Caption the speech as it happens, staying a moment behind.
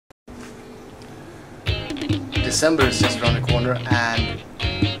December is just around the corner, and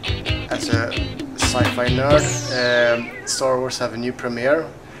as a sci-fi nerd, Star Wars have a new premiere.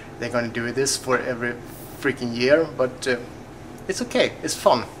 They're gonna do this for every freaking year, but it's okay, it's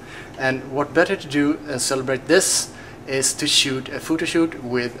fun. And what better to do than celebrate this is to shoot a photo shoot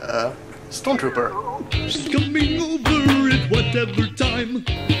with a stormtrooper. She's coming over at whatever time,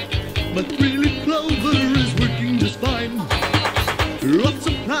 but really Clover is working just fine. Lots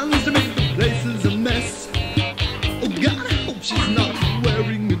of plans to make the places a mess. Oh God, I hope she's not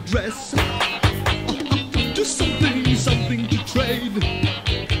wearing a dress. Do something to trade.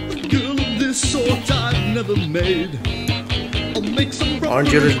 A girl of this sort I've never made. I'll make some.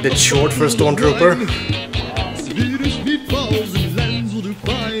 Aren't you a little bit short for a stormtrooper? Swedish meatballs and lens will do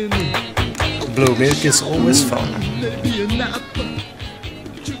fine. Blue milk is always fun. Maybe a nap.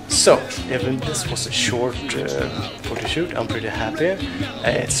 So, even this was a short photo shoot, I'm pretty happy.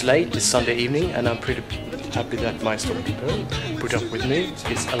 It's late, it's Sunday evening, and I'm pretty happy that my stormtrooper put up with me.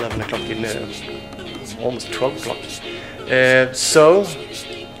 It's 11 o'clock in almost 12 o'clock. So,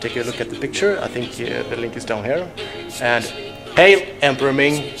 take a look at the picture. I think the link is down here. And hail Emperor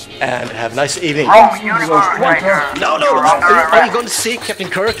Ming, and have a nice evening. Wrong universe, Ranger. No, are you going to see Captain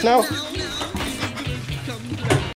Kirk now?